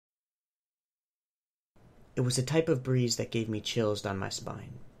It was a type of breeze that gave me chills down my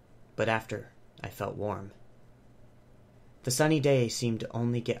spine, but after, I felt warm. The sunny day seemed to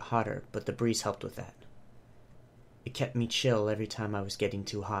only get hotter, but the breeze helped with that. It kept me chill every time I was getting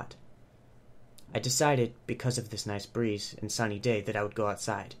too hot. I decided, because of this nice breeze and sunny day, that I would go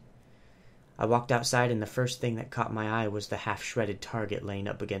outside. I walked outside, and the first thing that caught my eye was the half-shredded target laying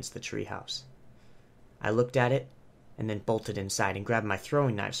up against the treehouse. I looked at it, and then bolted inside and grabbed my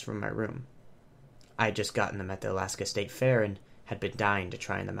throwing knives from my room. I had just gotten them at the Alaska State Fair and had been dying to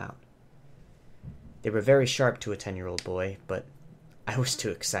try them out. They were very sharp to a 10-year-old boy, but I was too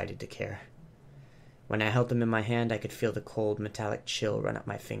excited to care. When I held them in my hand, I could feel the cold, metallic chill run up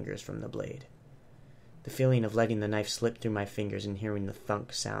my fingers from the blade. The feeling of letting the knife slip through my fingers and hearing the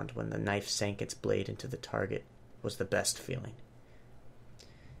thunk sound when the knife sank its blade into the target was the best feeling.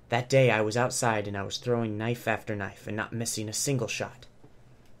 That day I was outside and I was throwing knife after knife and not missing a single shot.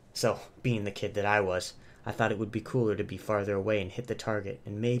 So, being the kid that I was, I thought it would be cooler to be farther away and hit the target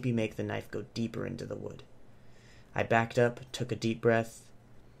and maybe make the knife go deeper into the wood. I backed up, took a deep breath.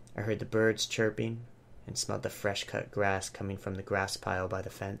 I heard the birds chirping and smelled the fresh-cut grass coming from the grass pile by the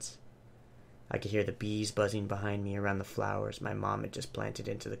fence. I could hear the bees buzzing behind me around the flowers my mom had just planted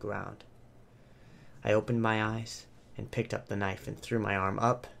into the ground. I opened my eyes and picked up the knife and threw my arm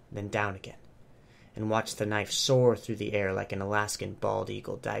up, then down again, and watched the knife soar through the air like an Alaskan bald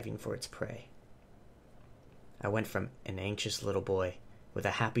eagle diving for its prey. I went from an anxious little boy with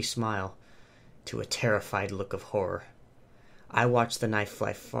a happy smile to a terrified look of horror. I watched the knife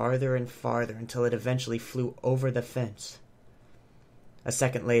fly farther and farther until it eventually flew over the fence. A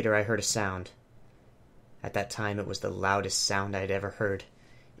second later, I heard a sound. At that time, it was the loudest sound I had ever heard.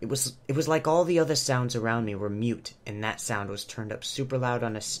 It was like all the other sounds around me were mute, and that sound was turned up super loud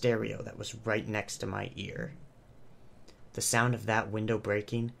on a stereo that was right next to my ear. The sound of that window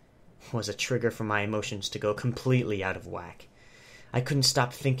breaking was a trigger for my emotions to go completely out of whack. I couldn't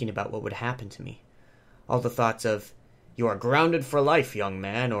stop thinking about what would happen to me. All the thoughts of, "You are grounded for life, young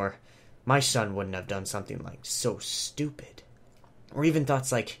man," or "My son wouldn't have done something like so stupid." Or even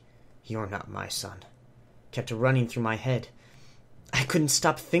thoughts like, "You're not my son," kept running through my head. I couldn't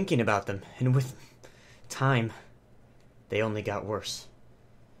stop thinking about them, and with time, they only got worse.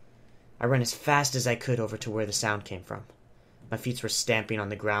 I ran as fast as I could over to where the sound came from. My feet were stamping on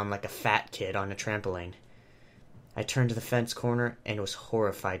the ground like a fat kid on a trampoline. I turned to the fence corner and was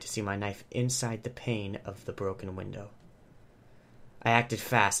horrified to see my knife inside the pane of the broken window. I acted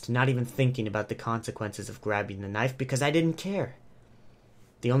fast, not even thinking about the consequences of grabbing the knife because I didn't care.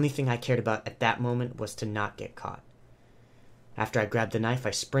 The only thing I cared about at that moment was to not get caught. After I grabbed the knife,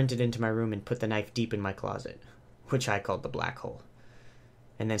 I sprinted into my room and put the knife deep in my closet, which I called the black hole,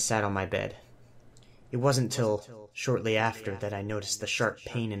 and then sat on my bed. It wasn't till shortly after that I noticed the sharp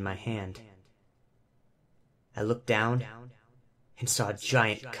pain in my hand. I looked down and saw a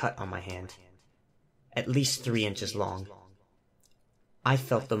giant cut on my hand, at least 3 inches long. I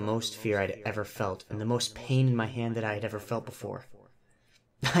felt the most fear I'd ever felt and the most pain in my hand that I had ever felt before.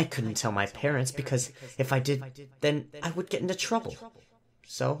 I couldn't tell my parents because if I did, then I would get into trouble.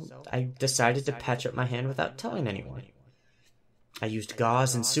 So I decided to patch up my hand without telling anyone. I used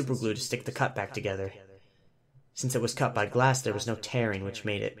gauze and superglue to stick the cut back together. Since it was cut by glass, there was no tearing, which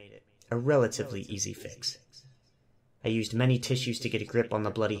made it a relatively easy fix. I used many tissues to get a grip on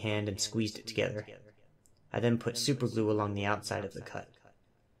the bloody hand and squeezed it together. I then put superglue along the outside of the cut.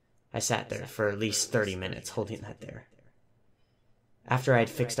 I sat there for at least 30 minutes holding that there. After I had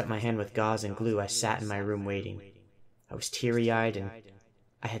fixed up my hand with gauze and glue, I sat in my room waiting. I was teary-eyed, and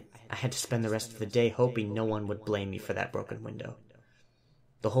I had to spend the rest of the day hoping no one would blame me for that broken window.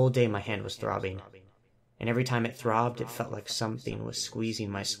 The whole day my hand was throbbing, and every time it throbbed, it felt like something was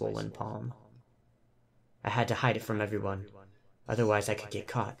squeezing my swollen palm. I had to hide it from everyone, otherwise I could get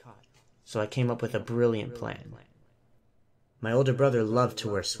caught, so I came up with a brilliant plan. My older brother loved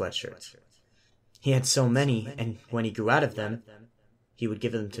to wear sweatshirts. He had so many, and when he grew out of them, he would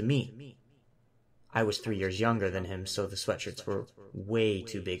give them to me. I was 3 years younger than him, so the sweatshirts were way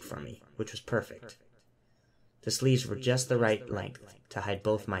too big for me, which was perfect. The sleeves were just the right length to hide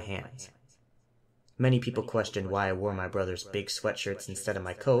both my hands. Many people questioned why I wore my brother's big sweatshirts instead of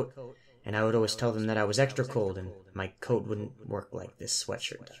my coat, and I would always tell them that I was extra cold and my coat wouldn't work like this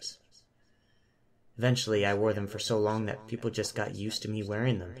sweatshirt does. Eventually, I wore them for so long that people just got used to me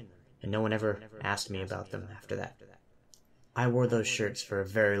wearing them, and no one ever asked me about them after that. I wore those shirts for a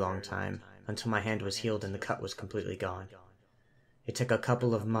very long time, until my hand was healed and the cut was completely gone. It took a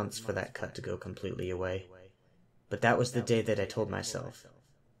couple of months for that cut to go completely away. But that was the day that I told myself,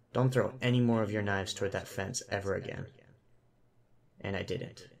 "Don't throw any more of your knives toward that fence ever again." And I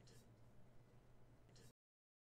didn't.